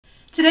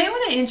Today I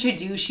want to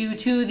introduce you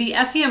to the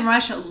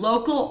Semrush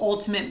Local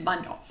Ultimate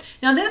Bundle.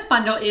 Now this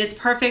bundle is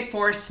perfect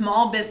for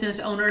small business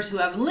owners who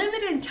have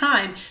limited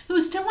time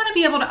who still want to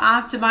be able to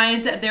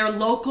optimize their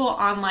local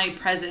online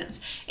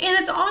presence. And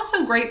it's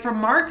also great for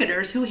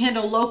marketers who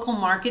handle local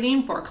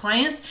marketing for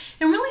clients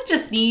and really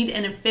just need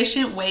an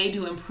efficient way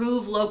to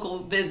improve local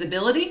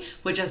visibility,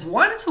 which is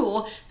one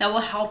tool that will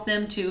help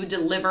them to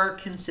deliver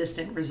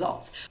consistent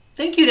results.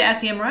 Thank you to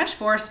Semrush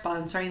for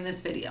sponsoring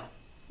this video.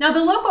 Now,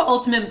 the Local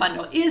Ultimate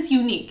Bundle is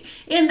unique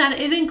in that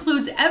it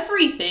includes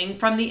everything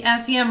from the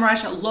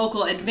Semrush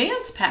Local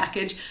Advanced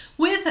package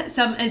with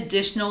some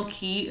additional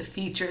key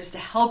features to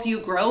help you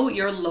grow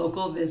your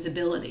local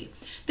visibility.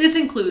 This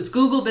includes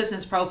Google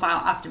Business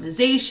Profile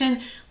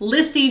Optimization,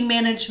 Listing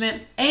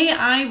Management,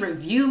 AI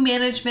Review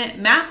Management,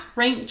 Map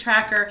Rank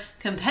Tracker,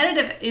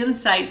 Competitive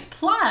Insights,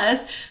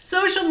 plus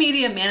Social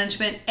Media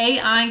Management,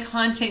 AI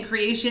Content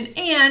Creation,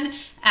 and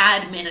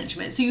Ad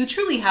Management. So you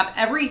truly have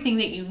everything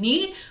that you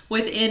need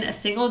within a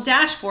single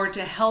dashboard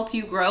to help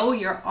you grow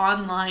your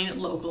online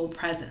local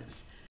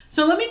presence.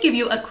 So let me give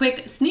you a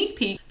quick sneak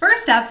peek.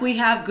 First up, we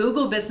have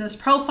Google Business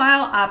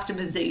Profile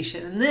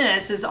Optimization. And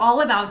this is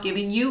all about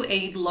giving you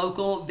a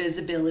local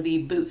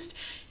visibility boost.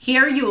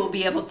 Here you will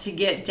be able to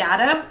get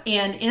data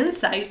and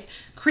insights,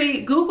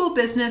 create Google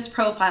Business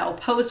Profile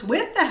posts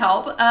with the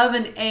help of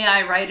an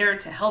AI writer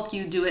to help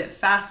you do it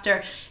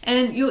faster.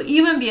 And you'll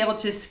even be able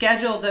to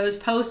schedule those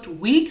posts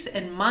weeks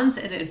and months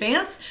in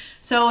advance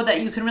so that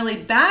you can really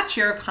batch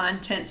your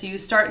content so you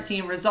start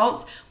seeing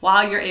results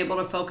while you're able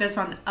to focus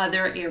on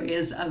other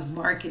areas of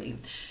marketing.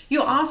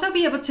 You'll also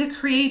be able to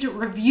create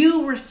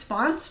review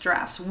response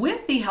drafts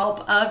with the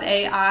help of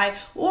AI,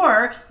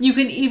 or you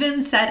can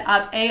even set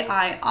up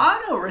AI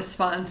auto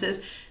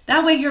responses.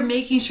 That way you're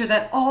making sure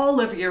that all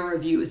of your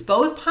reviews,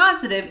 both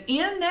positive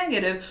and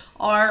negative,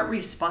 are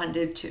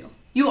responded to.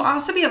 You will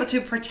also be able to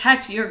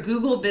protect your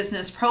Google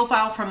Business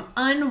Profile from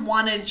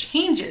unwanted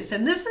changes.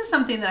 And this is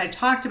something that I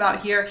talked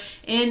about here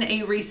in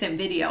a recent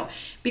video,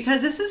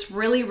 because this is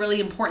really,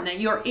 really important that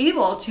you're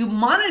able to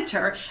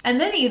monitor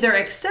and then either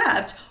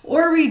accept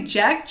or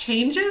reject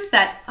changes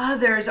that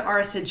others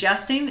are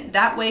suggesting.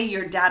 That way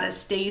your data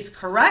stays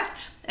correct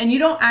and you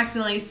don't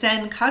accidentally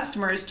send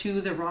customers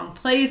to the wrong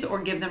place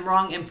or give them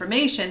wrong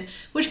information,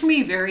 which can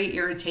be very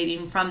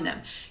irritating from them.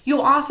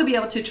 You'll also be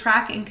able to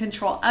track and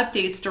control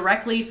updates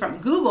directly from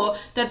Google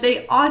that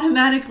they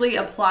automatically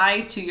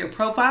apply to your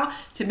profile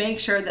to make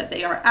sure that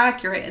they are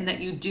accurate and that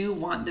you do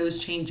want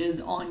those changes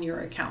on your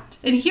account.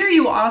 And here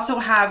you also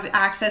have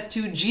access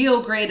to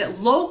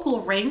GeoGrid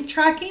local rank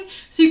tracking,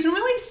 so you can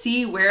really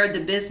see where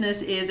the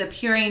business is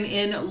appearing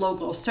in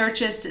local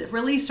searches to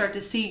really start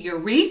to see your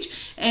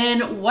reach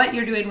and what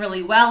you're doing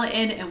really well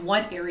in and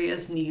what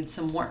areas need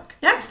some work.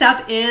 Next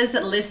up is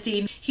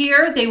listing.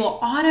 Here they will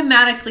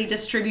automatically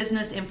distribute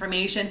business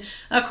information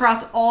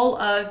across all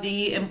of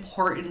the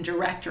important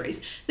directories.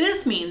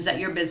 This means that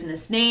your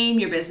business name,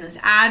 your business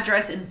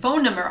address, and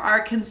phone number are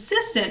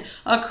consistent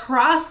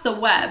across the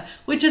web,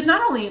 which is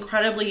not only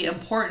incredibly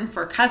important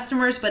for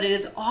customers, but it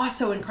is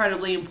also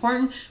incredibly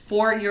important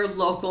for your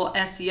local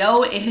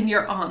SEO and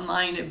your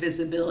online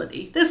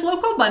visibility. This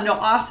local bundle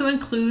also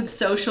includes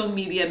social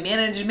media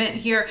management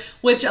here,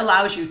 which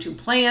allows you to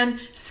plan,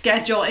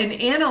 schedule, and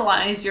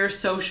analyze your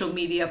social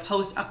media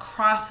posts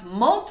across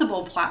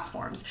multiple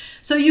platforms.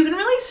 So you can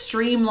really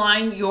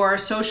streamline your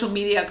social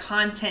media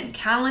content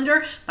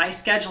calendar by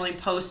scheduling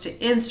posts to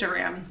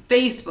Instagram,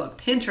 Facebook,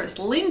 Pinterest,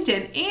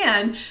 LinkedIn,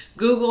 and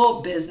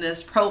Google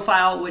Business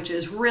Profile, which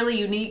is really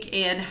unique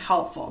and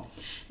helpful.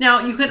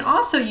 Now, you can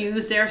also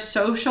use their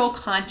social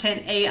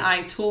content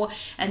AI tool,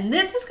 and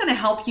this is going to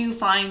help you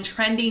find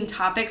trending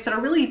topics that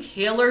are really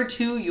tailored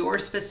to your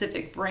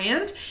specific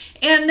brand,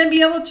 and then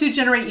be able to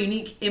generate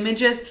unique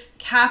images,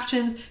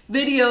 captions,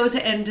 videos,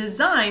 and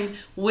design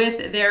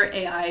with their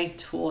AI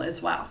tool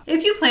as well.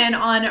 If you plan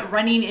on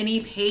running any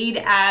paid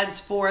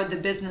ads for the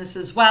business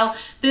as well,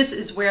 this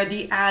is where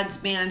the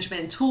ads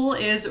management tool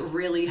is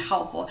really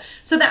helpful.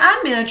 So the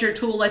ad manager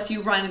tool lets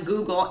you run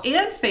Google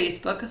and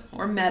Facebook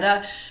or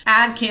Meta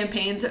ad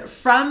campaigns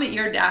from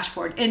your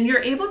dashboard, and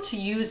you're able to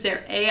use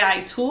their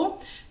AI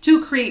tool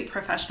to create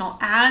professional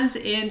ads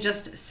in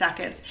just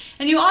seconds.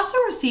 And you also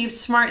receive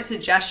smart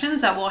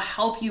suggestions that will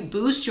help you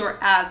boost your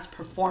ads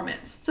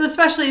performance. So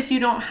especially if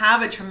you don't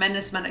have a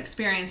tremendous amount of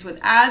experience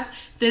with ads,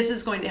 this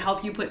is going to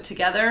help you put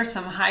together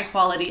some high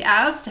quality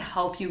ads to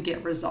help you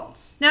get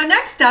results. Now,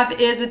 next up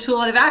is a tool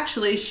that I've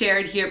actually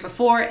shared here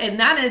before, and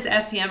that is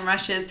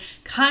Semrush's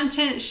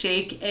Content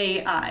Shake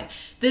AI.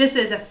 This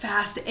is a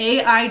fast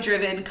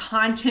AI-driven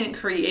content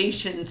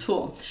creation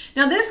tool.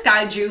 Now, this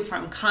guides you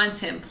from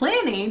content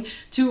planning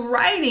to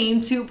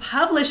writing to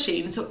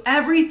publishing. So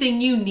everything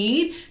you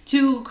need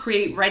to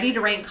create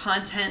ready-to-rank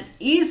content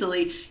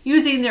easily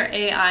using their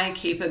AI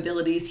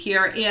capabilities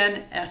here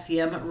and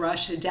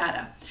Semrush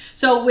data.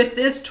 So with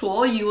this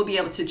tool, you will be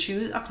able to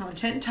choose a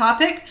content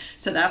topic.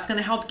 So that's going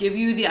to help give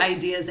you the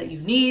ideas that you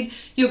need.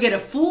 You'll get a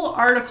full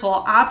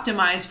article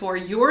optimized for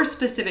your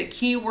specific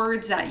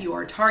keywords that you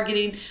are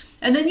targeting.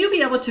 And then you'll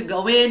be able to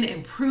go in,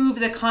 improve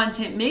the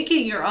content, make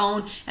it your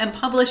own, and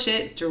publish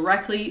it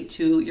directly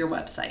to your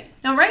website.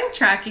 Now, rank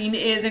tracking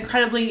is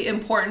incredibly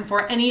important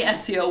for any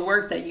SEO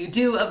work that you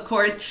do, of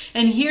course.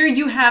 And here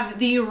you have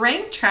the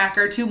rank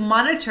tracker to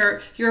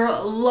monitor your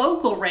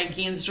local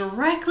rankings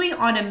directly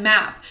on a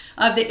map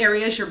of the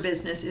areas your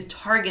business is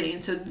targeting.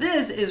 So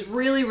this is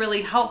really,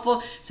 really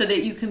helpful so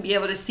that you can be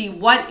able to see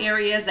what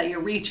areas that you're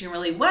reaching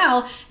really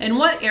well and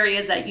what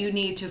areas that you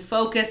need to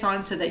focus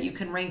on so that you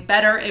can rank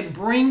better and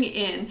bring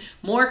in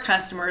more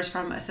customers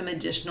from some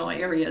additional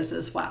areas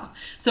as well.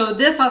 So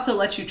this also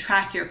lets you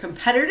track your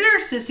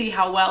competitors to see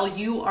how well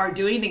you are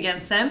doing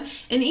against them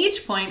in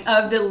each point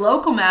of the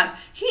local map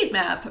heat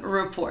map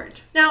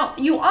report. Now,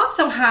 you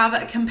also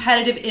have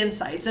competitive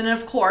insights, and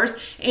of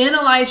course,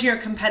 analyzing your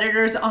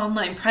competitors'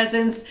 online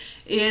presence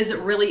is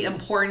really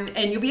important,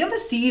 and you'll be able to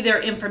see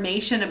their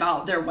information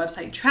about their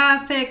website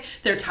traffic,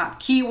 their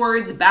top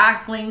keywords,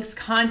 backlinks,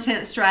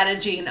 content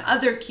strategy, and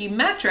other key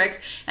metrics.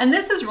 And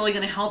this is really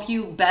going to help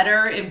you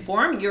better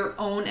inform your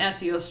own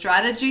SEO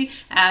strategy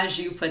as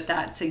you put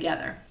that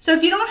together. So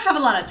if you don't have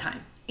a lot of time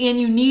and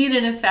you need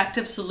an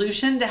effective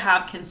solution to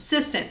have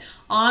consistent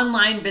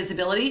online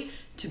visibility,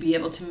 to be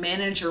able to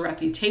manage your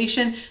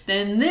reputation,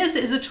 then this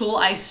is a tool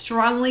I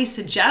strongly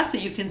suggest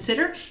that you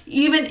consider,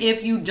 even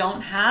if you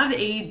don't have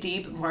a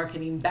deep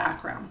marketing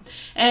background.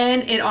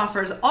 And it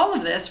offers all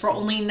of this for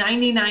only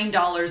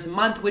 $99 a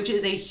month, which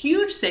is a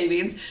huge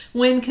savings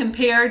when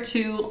compared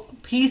to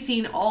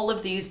piecing all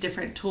of these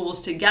different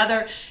tools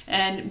together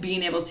and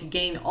being able to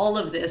gain all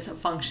of this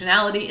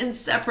functionality in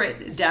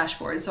separate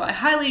dashboards. So I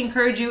highly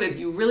encourage you, if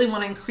you really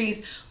want to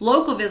increase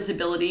local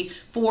visibility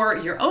for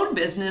your own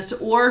business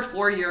or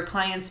for your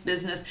client's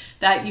business,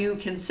 that you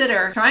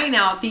consider trying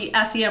out the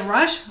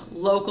Semrush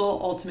Local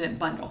Ultimate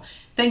Bundle.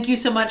 Thank you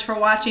so much for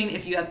watching.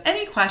 If you have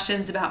any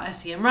questions about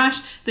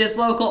Semrush, this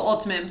Local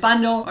Ultimate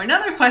Bundle, or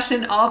another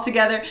question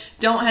altogether,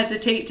 don't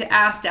hesitate to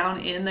ask down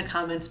in the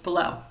comments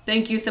below.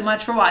 Thank you so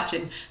much for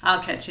watching.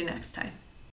 I'll catch you next time.